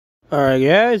Alright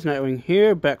guys, Nightwing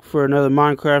here, back for another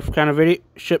Minecraft kind of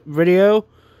ship video.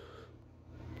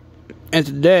 And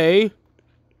today,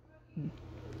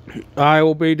 I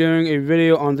will be doing a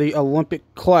video on the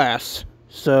Olympic class.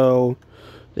 So,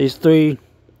 these three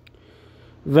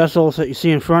vessels that you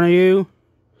see in front of you.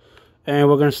 And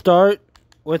we're going to start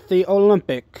with the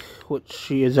Olympic, which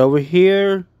is over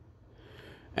here.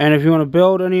 And if you want to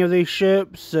build any of these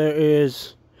ships, there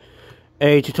is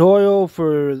a tutorial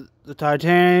for the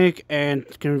Titanic and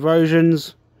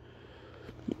conversions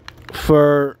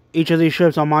for each of these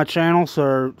ships on my channel,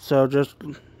 so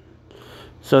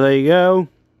there you go.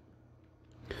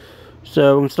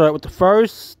 So we're gonna start with the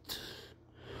first,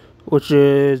 which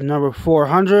is number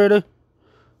 400,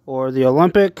 or the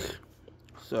Olympic.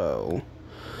 So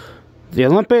the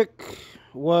Olympic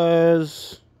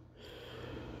was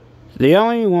the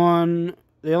only one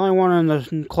in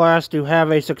the class to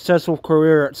have a successful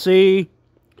career at sea.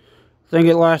 I think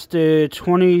it lasted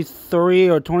 23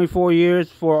 or 24 years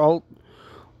before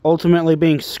ultimately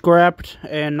being scrapped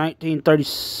in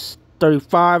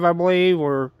 1935, I believe,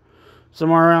 or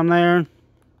somewhere around there.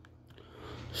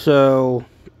 So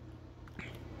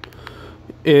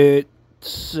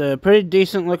it's a pretty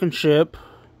decent looking ship.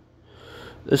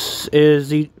 This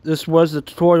was the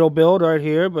tutorial build right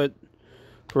here, but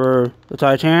for the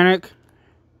Titanic.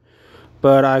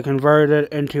 But I converted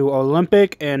it into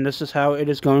Olympic, and this is how it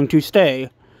is going to stay.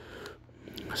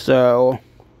 So,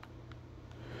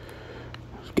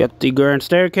 let's get the grand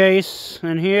staircase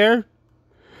in here,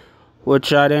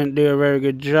 which I didn't do a very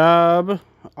good job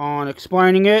on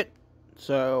explaining it.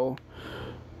 So,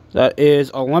 that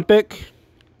is Olympic.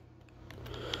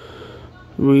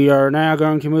 We are now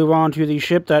going to move on to the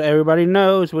ship that everybody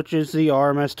knows, which is the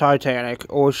RMS Titanic,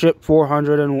 or ship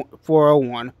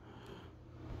 401.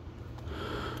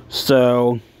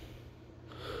 So,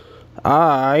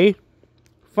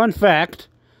 fun fact,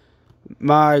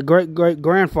 my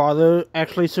great-great-grandfather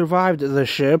actually survived the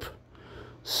ship.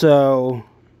 So,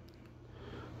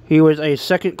 he was a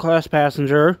second-class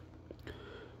passenger,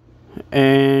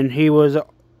 and he was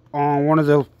on one of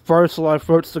the first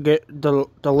lifeboats to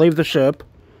leave the ship.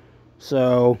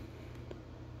 So,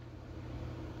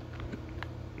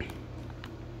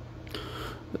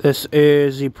 this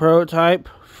is the prototype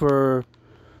for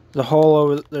the hull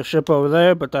over the ship over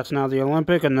there, but that's now the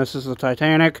Olympic, and this is the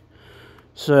Titanic.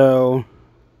 So,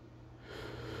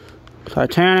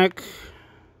 Titanic,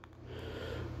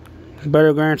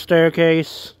 better grand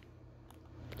staircase.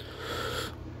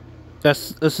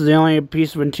 This is the only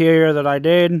piece of interior that I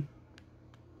did,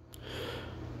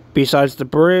 besides the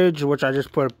bridge, which I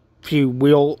just put a few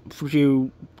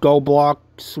gold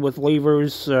blocks with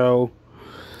levers. So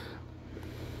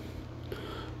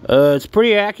it's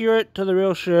pretty accurate to the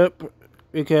real ship,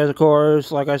 because of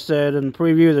course, like I said in the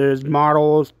preview, there's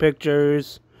models,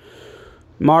 pictures,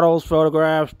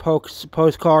 photographs,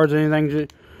 postcards,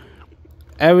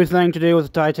 everything to do with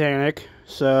the Titanic.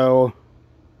 So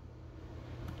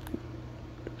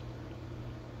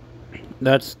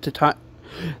that's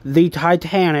the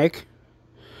Titanic,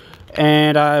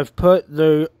 and I've put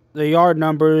the yard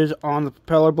numbers on the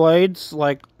propeller blades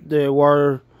like it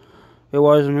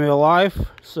was in real life.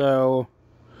 So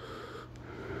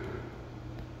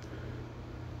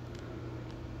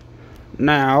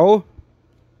now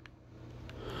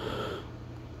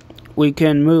we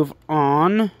can move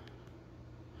on.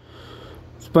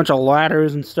 There's a bunch of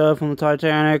ladders and stuff on the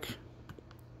Titanic.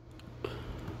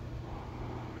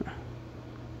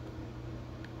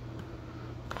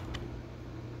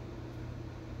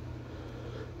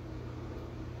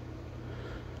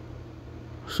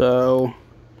 So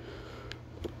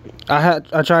I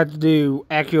tried to do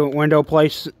accurate window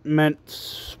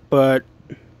placements, but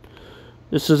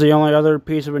this is the only other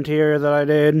piece of interior that I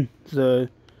did. The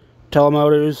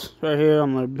telemotors right here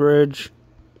on the bridge.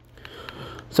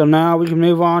 So now we can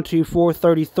move on to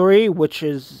 433, which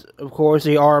is, of course,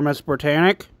 the RMS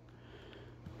Britannic.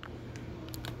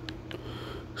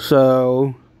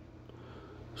 So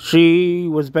she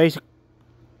was basically,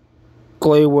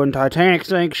 when Titanic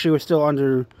sank, she was still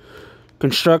under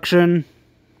construction.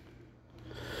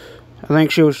 I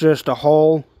think she was just a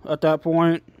hull at that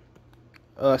point,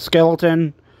 a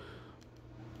skeleton.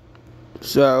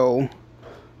 So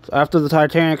after the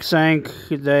Titanic sank,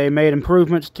 they made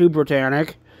improvements to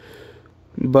Britannic,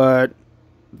 but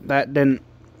that didn't,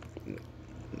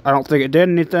 I don't think it did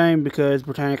anything, because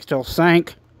Britannic still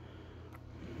sank.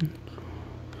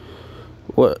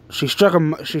 She struck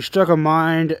a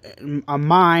mine in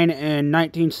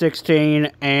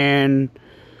 1916, and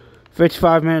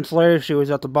 55 minutes later she was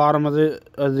at the bottom of the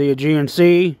Aegean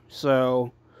Sea.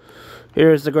 So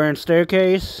here's the grand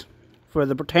staircase for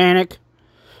the Britannic.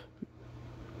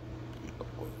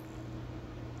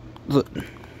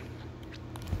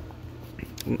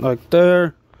 Like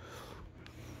there.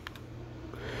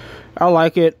 I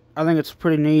like it. I think it's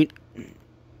pretty neat.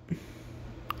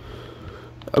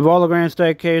 Of all the Grand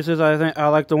Staircases, I think I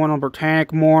like the one on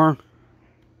Britannic more.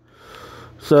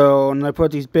 So, and they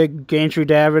put these big gantry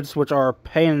davits, which are a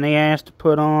pain in the ass to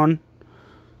put on.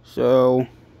 So,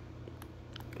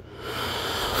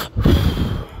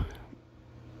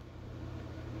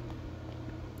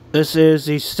 this is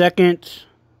the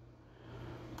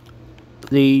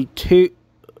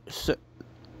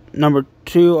number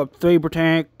 2 of 3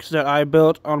 Britannics that I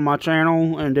built on my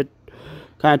channel and did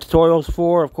kind of tutorials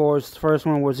for. Of course, the first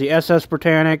one was the SS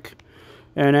Britannic,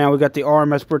 and now we got the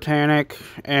RMS Britannic,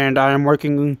 and I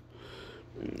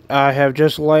have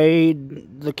just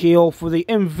laid the keel for the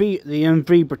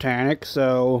MV Britannic,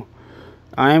 so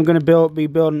I am going to be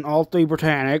building all 3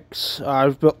 Britannics.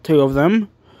 I've built 2 of them,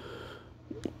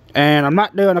 and I'm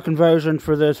not doing a conversion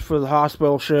for this for the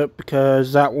hospital ship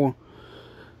because on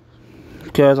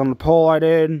the poll I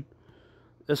did,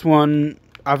 this one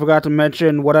I forgot to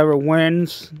mention whatever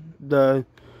wins, the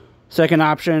second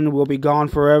option will be gone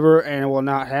forever and it will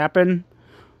not happen.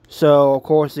 So of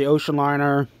course the ocean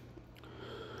liner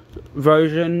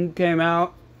version came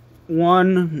out,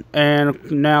 won,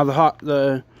 and now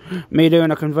me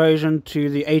doing a conversion to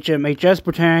the HMHS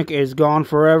Britannic is gone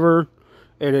forever.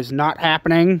 It is not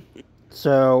happening.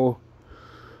 So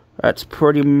that's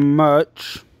pretty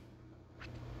much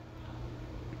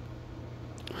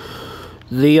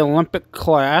the Olympic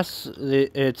class.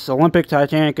 It's Olympic,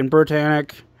 Titanic, and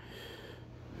Britannic.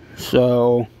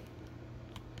 So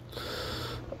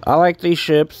I like these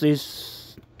ships.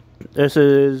 This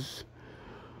is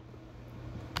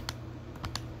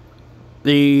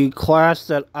the class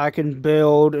that I can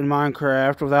build in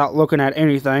Minecraft without looking at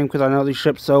anything because I know these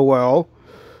ships so well.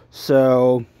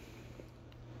 So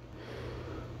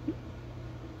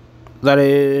that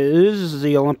is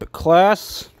the Olympic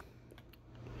class.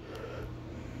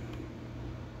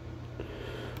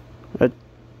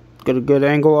 Get a good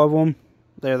angle of them.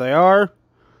 There they are.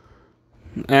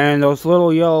 And those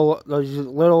little yellow, those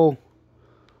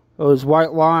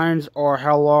white lines are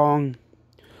how long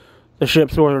the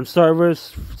ships were in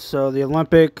service. So the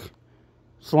Olympic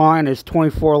line is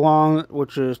 24 long,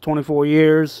 which is 24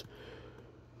 years.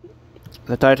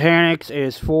 The Titanic's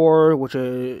is 4, which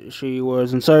is she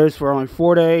was in service for only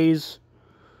 4 days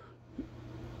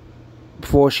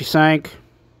before she sank.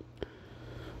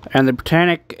 And the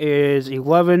Britannic is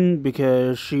 11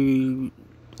 because she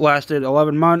lasted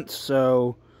 11 months.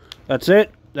 So that's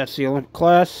it. That's the Olympic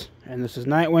class. And this is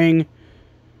Nightwing.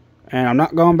 And I'm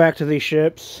not going back to these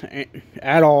ships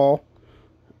at all.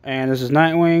 And this is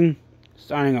Nightwing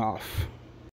signing off.